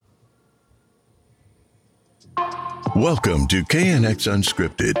Welcome to KNX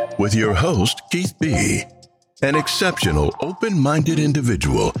Unscripted with your host, Keith B., an exceptional, open-minded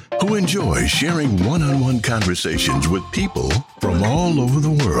individual who enjoys sharing one-on-one conversations with people from all over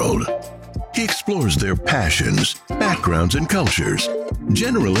the world. He explores their passions, backgrounds, and cultures,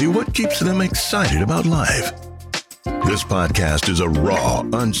 generally what keeps them excited about life. This podcast is a raw,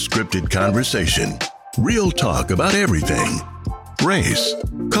 unscripted conversation, real talk about everything: race,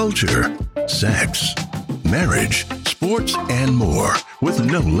 culture, sex, marriage, sports, and more, with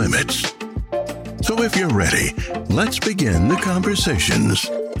no limits. So if you're ready, let's begin the conversations.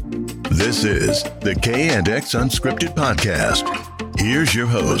 This is the KNX Unscripted Podcast. Here's your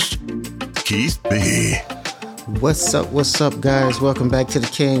host, Keith B. What's up, guys? Welcome back to the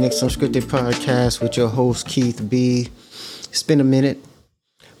KNX Unscripted Podcast with your host, Keith B. It's been a minute,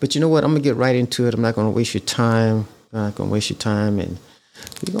 but you know what? I'm going to get right into it. I'm not going to waste your time. And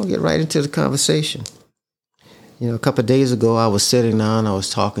we're going to get right into the conversation. You know, a couple of days ago, I was sitting down, I was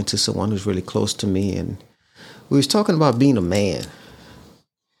talking to someone who's really close to me, and we was talking about being a man.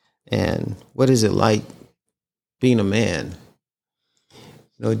 And what is it like being a man?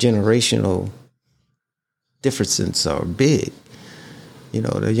 You know, generational differences are big. You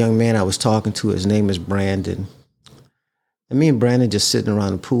know, the young man I was talking to, his name is Brandon. And me and Brandon just sitting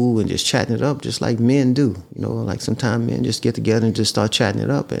around the pool and just chatting it up, just like men do. You know, like sometimes men just get together and just start chatting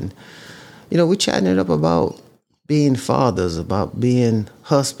it up. And, you know, we're chatting it up about being fathers, about being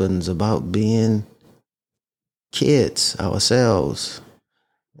husbands, about being kids ourselves,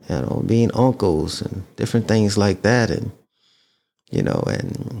 you know, being uncles and different things like that. And, you know,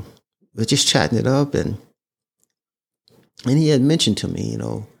 and we're just chatting it up. And he had mentioned to me, you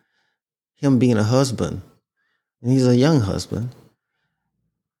know, him being a husband, and he's a young husband,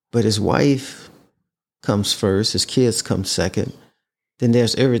 but his wife comes first, his kids come second, then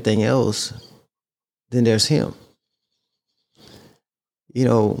there's everything else, then there's him. You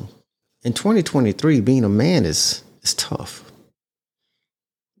know, in 2023, being a man is tough.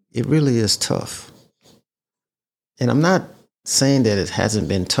 It really is tough. And I'm not saying that it hasn't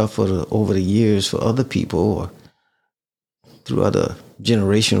been tough over the years for other people or through other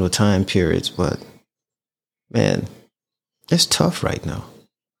generational time periods, but man, it's tough right now.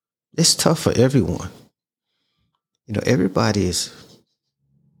 It's tough for everyone. You know, everybody is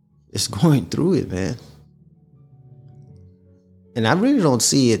going through it, man. And I really don't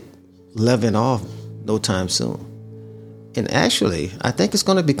see it leveling off no time soon. And actually, I think it's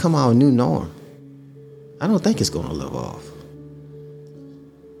going to become our new norm. I don't think it's going to level off.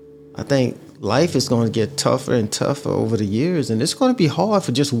 I think life is going to get tougher and tougher over the years, and it's going to be hard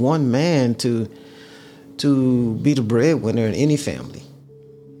for just one man to be the breadwinner in any family.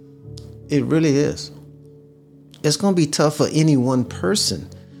 It really is. It's going to be tough for any one person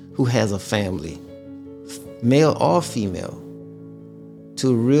who has a family, male or female,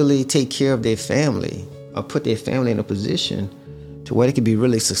 to really take care of their family or put their family in a position to where they can be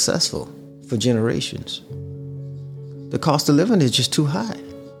really successful for generations. The cost of living is just too high.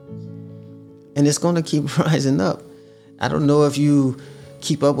 And it's going to keep rising up. I don't know if you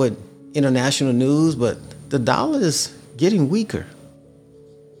keep up with international news, but the dollar is getting weaker.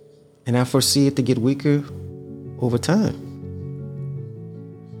 And I foresee it to get weaker over time.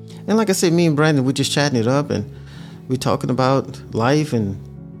 And like I said, me and Brandon, we're just chatting it up, and we're talking about life and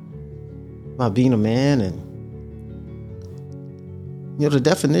about being a man. And, you know, the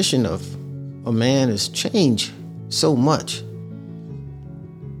definition of a man has changed so much.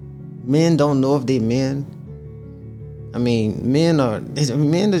 Men don't know if they're men. I mean, men are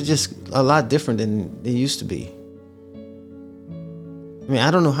just a lot different than they used to be. I mean, I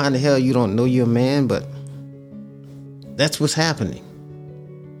don't know how in the hell you don't know you're a man, but that's what's happening.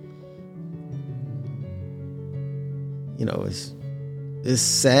 You know, it's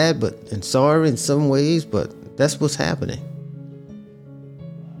sad and sorry in some ways, but that's what's happening.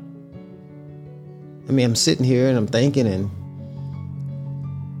 I mean, I'm sitting here and I'm thinking, and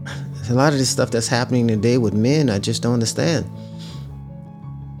a lot of this stuff that's happening today with men, I just don't understand.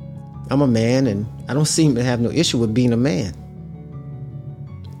 I'm a man, and I don't seem to have no issue with being a man.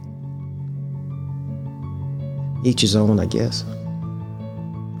 Each his own, I guess.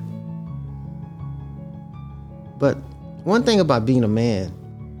 But one thing about being a man,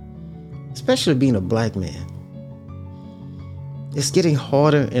 especially being a black man, it's getting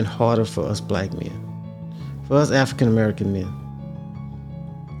harder and harder for us black men, for us African American men.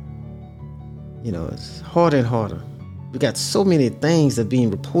 You know, it's harder and harder. We got so many things that are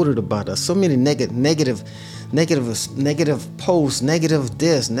being reported about us. So many negative posts, negative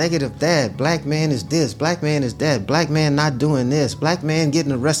this, negative that. Black man is this, black man is that, black man not doing this, black man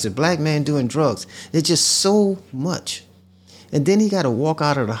getting arrested, black man doing drugs. It's just so much. And then he got to walk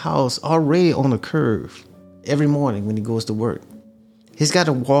out of the house already on a curve every morning when he goes to work. He's got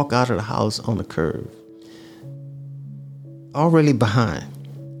to walk out of the house on a curve, already behind,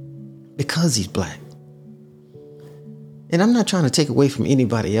 because he's black. And I'm not trying to take away from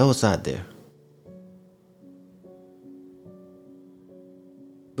anybody else out there.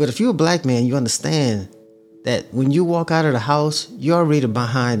 But if you're a black man, you understand that when you walk out of the house, you're already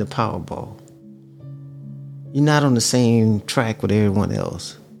behind the Powerball. You're not on the same track with everyone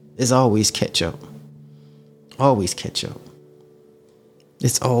else. It's always catch up. Always catch up.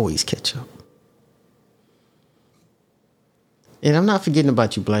 It's always catch up. And I'm not forgetting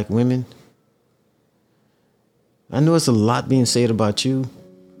about you black women. I know it's a lot being said about you.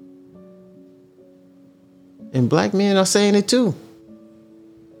 And black men are saying it too.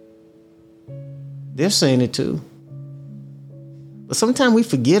 They're saying it too. But sometimes we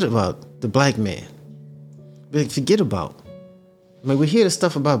forget about the black man. We forget about. We hear the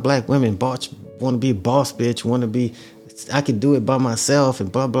stuff about black women, want to be a boss bitch, want to be, I can do it by myself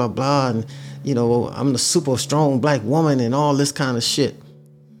and blah, blah, blah. And, I'm the super strong black woman and all this kind of shit.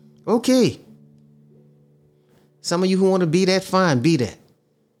 Okay. Some of you who want to be that, fine, be that.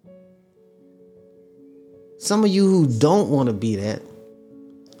 Some of you who don't want to be that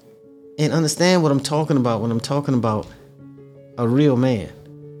and understand what I'm talking about when I'm talking about a real man.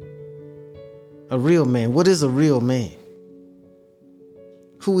 A real man. What is a real man?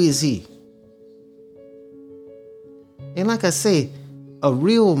 Who is he? And like I say, a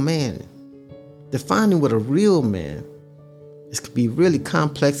real man, defining what a real man is, could be really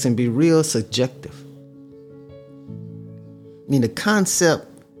complex and be real subjective. The concept,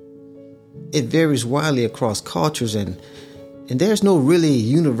 it varies widely across cultures, and there's no really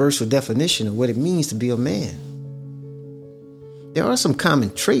universal definition of what it means to be a man. There are some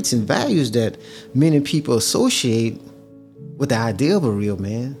common traits and values that many people associate with the idea of a real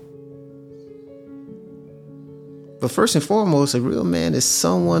man. But first and foremost, a real man is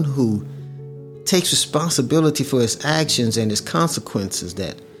someone who takes responsibility for his actions and his consequences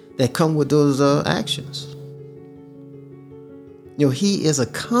that come with those actions. He is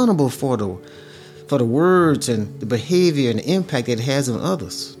accountable for the words and the behavior and the impact that it has on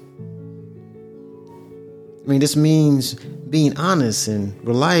others. This means being honest and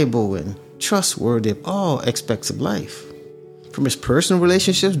reliable and trustworthy of all aspects of life, from his personal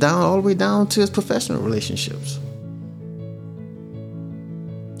relationships all the way down to his professional relationships.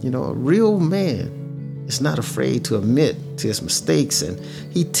 A real man is not afraid to admit to his mistakes, and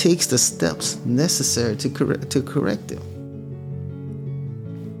he takes the steps necessary to correct them.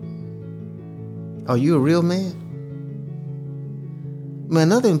 Are you a real man?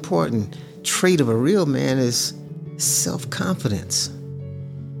 Another important trait of a real man is self-confidence.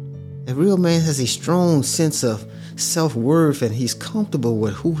 A real man has a strong sense of self-worth, and he's comfortable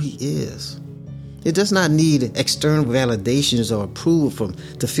with who he is. He does not need external validations or approval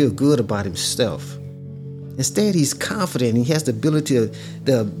to feel good about himself. Instead, he's confident. He has the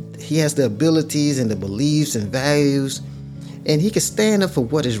abilities and the beliefs and values, and he can stand up for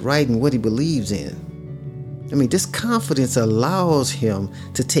what is right and what he believes in. This confidence allows him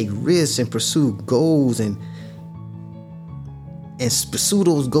to take risks and pursue goals and pursue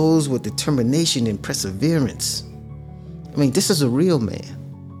those goals with determination and perseverance. This is a real man.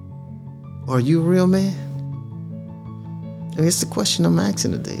 Are you a real man? It's the question I'm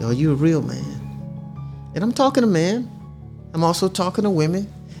asking today. Are you a real man? And I'm talking to men. I'm also talking to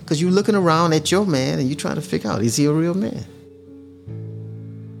women, because you're looking around at your man and you're trying to figure out, is he a real man?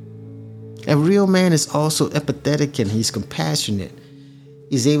 A real man is also empathetic, and he's compassionate.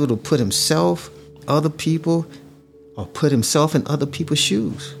 He's able to put himself, other people, or put himself in other people's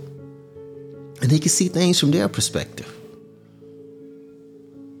shoes. And he can see things from their perspective.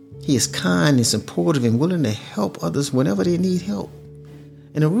 He is kind and supportive and willing to help others whenever they need help.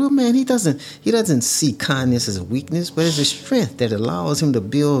 And a real man, he doesn't see kindness as a weakness, but as a strength that allows him to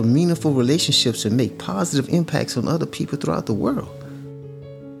build meaningful relationships and make positive impacts on other people throughout the world.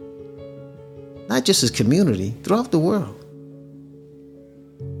 Not just his community, throughout the world.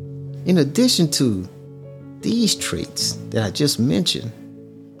 In addition to these traits that I just mentioned,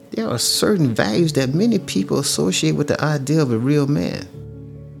 there are certain values that many people associate with the idea of a real man.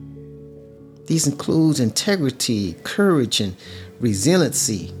 These include integrity, courage, and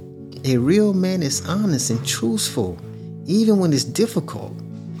resiliency. A real man is honest and truthful, even when it's difficult.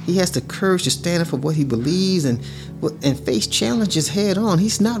 He has the courage to stand up for what he believes and face challenges head on.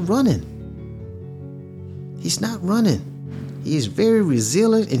 He's not running. He's not running. He is very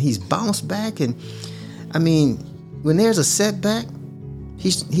resilient, and he's bounced back. And I mean, when there's a setback,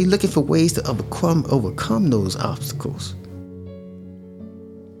 he's looking for ways to overcome those obstacles.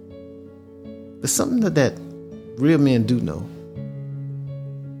 But something that real men do know.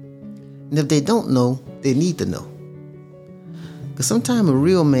 And if they don't know, they need to know. Because sometimes a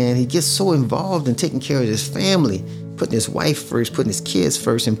real man, he gets so involved in taking care of his family, putting his wife first, putting his kids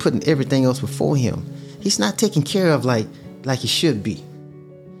first, and putting everything else before him. He's not taken care of like he should be.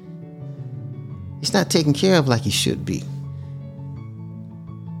 He's not taken care of like he should be.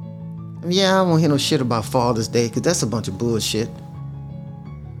 I mean, yeah, I won't hear no shit about Father's Day, because that's a bunch of bullshit.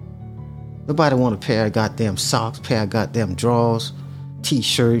 Nobody want a pair of goddamn socks, pair of goddamn drawers,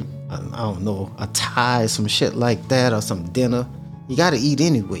 t-shirt, I don't know, a tie, some shit like that, or some dinner. You gotta eat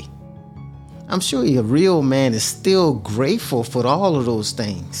anyway. I'm sure a real man is still grateful for all of those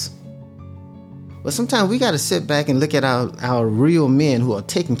things. But sometimes we gotta sit back and look at our real men who are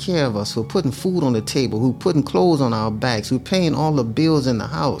taking care of us, who are putting food on the table, who are putting clothes on our backs, who are paying all the bills in the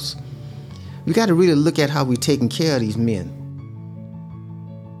house. We gotta really look at how we're taking care of these men.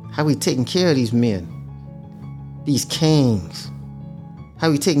 How we taking care of these men, these kings. How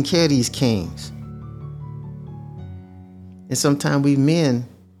we taking care of these kings. And sometimes we men,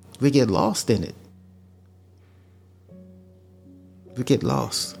 we get lost in it. We get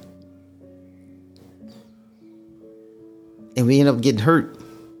lost. And we end up getting hurt.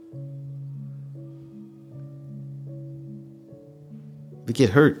 We get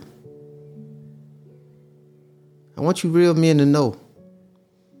hurt. I want you real men to know,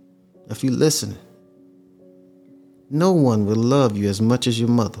 if you listen, no one will love you as much as your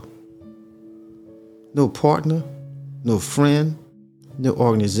mother. No partner, no friend, no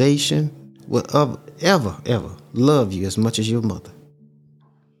organization will ever love you as much as your mother.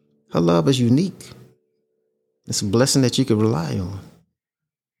 Her love is unique. It's a blessing that you can rely on.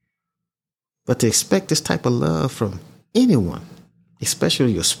 But to expect this type of love from anyone,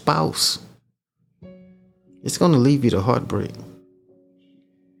 especially your spouse, it's going to leave you to heartbreak.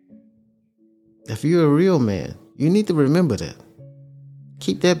 If you're a real man, you need to remember that.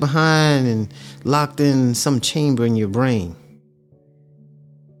 Keep that behind and locked in some chamber in your brain.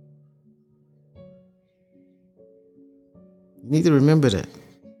 You need to remember that.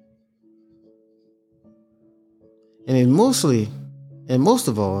 And most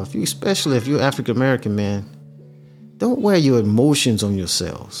of all, especially if you're African American man, don't wear your emotions on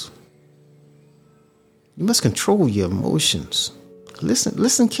yourselves. You must control your emotions.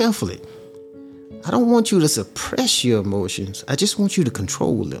 Listen carefully. I don't want you to suppress your emotions. I just want you to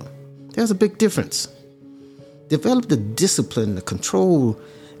control them. There's a big difference. Develop the discipline, the control,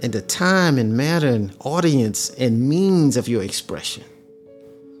 and the time and matter and audience and means of your expression.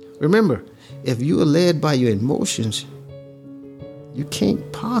 Remember, if you are led by your emotions, you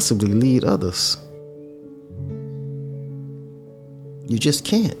can't possibly lead others. You just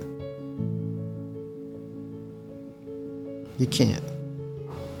can't. You can't.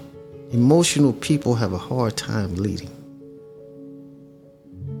 Emotional people have a hard time leading.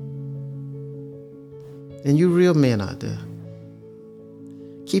 And you real men out there,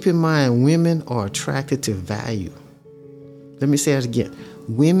 keep in mind, women are attracted to value. Let me say that again.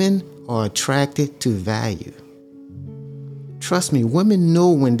 Women are attracted to value. Trust me, women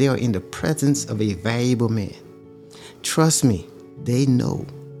know when they are in the presence of a valuable man. Trust me, they know.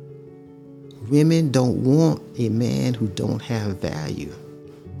 Women don't want a man who don't have value.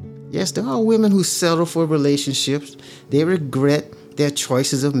 Yes, there are women who settle for relationships. They regret their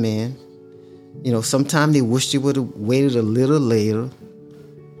choices of men. Sometimes they wish they would have waited a little later.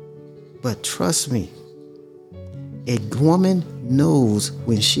 But trust me, a woman knows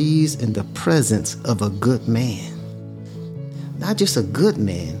when she's in the presence of a good man. Not just a good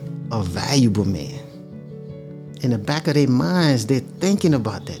man, a valuable man. In the back of their minds, they're thinking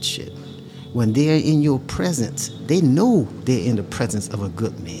about that shit. When they're in your presence, they know they're in the presence of a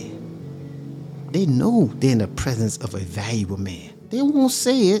good man. They know they're in the presence of a valuable man. They won't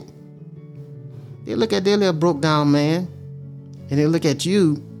say it. They look at their little broke down man, and they look at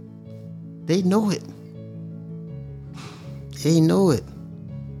you. They know it. They know it.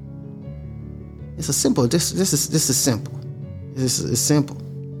 It's a simple. This is simple. This is simple.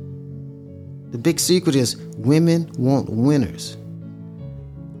 The big secret is women want winners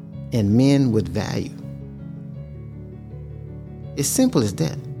and men with value. It's simple as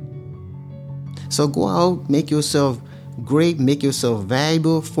that. So go out, make yourself great, make yourself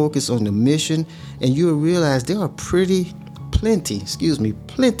valuable, focus on the mission, and you'll realize there are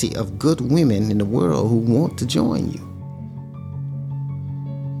plenty of good women in the world who want to join you.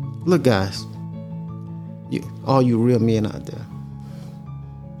 Look, guys, all you real men out there.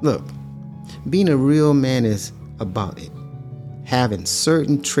 Look, being a real man is about it. Having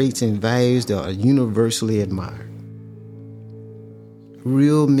certain traits and values that are universally admired.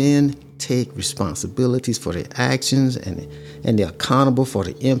 Real men take responsibilities for their actions and they're accountable for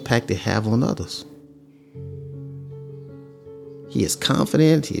the impact they have on others. He is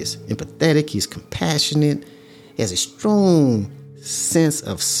confident, he is empathetic, he's compassionate, he has a strong sense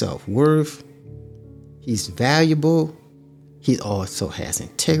of self-worth, he's valuable, he also has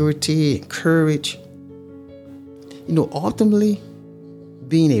integrity and courage. Ultimately,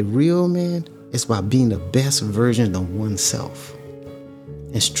 being a real man is about being the best version of oneself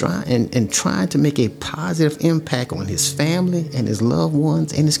and trying to make a positive impact on his family and his loved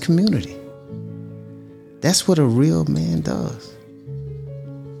ones and his community. That's what a real man does.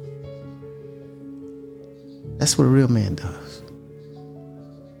 That's what a real man does.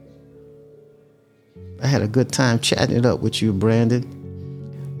 I had a good time chatting it up with you, Brandon.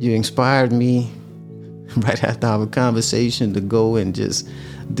 You inspired me right after our conversation to go and just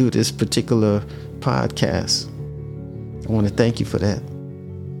do this particular podcast. I want to thank you for that.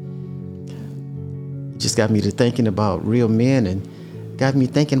 It just got me to thinking about real men and got me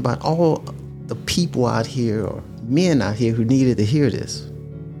thinking about all the people out here or men out here who needed to hear this.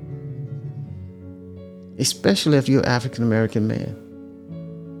 Especially if you're an African American man.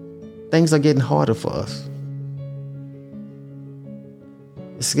 Things are getting harder for us.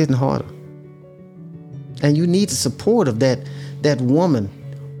 It's getting harder. And you need the support of that woman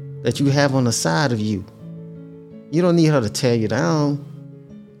that you have on the side of you. You don't need her to tear you down.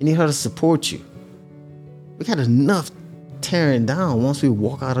 You need her to support you. We got enough tearing down once we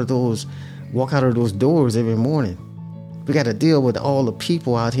walk out of those doors every morning. We got to deal with all the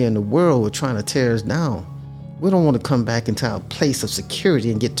people out here in the world who are trying to tear us down. We don't want to come back into our place of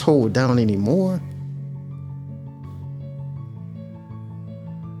security and get tore down anymore.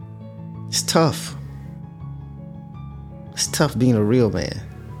 It's tough. It's tough being a real man.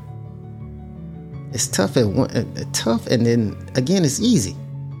 It's tough and then again it's easy.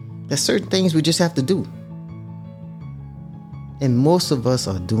 There's certain things we just have to do. And most of us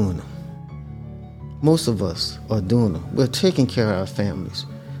are doing them. Most of us are doing them. We're taking care of our families.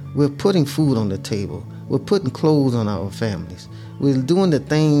 We're putting food on the table. We're putting clothes on our families. We're doing the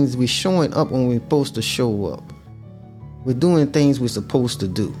things, we're showing up when we're supposed to show up. We're doing things we're supposed to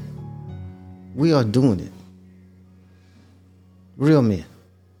do. We are doing it. Real men.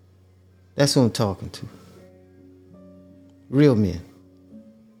 That's who I'm talking to. Real men.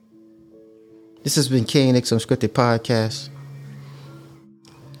 This has been KNX Unscripted Podcast.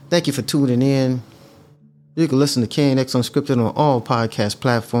 Thank you for tuning in. You can listen to KNX Unscripted on all podcast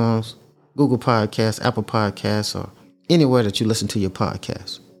platforms, Google Podcasts, Apple Podcasts, or anywhere that you listen to your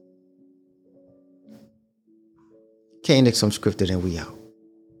podcast. KNX Unscripted, and we out.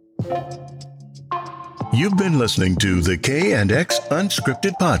 You've been listening to the KNX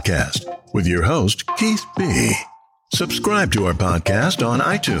Unscripted Podcast with your host, Keith B. Subscribe to our podcast on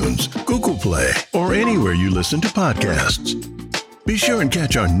iTunes, Google Play, or anywhere you listen to podcasts. Be sure and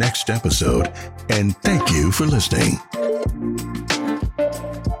catch our next episode, and thank you for listening.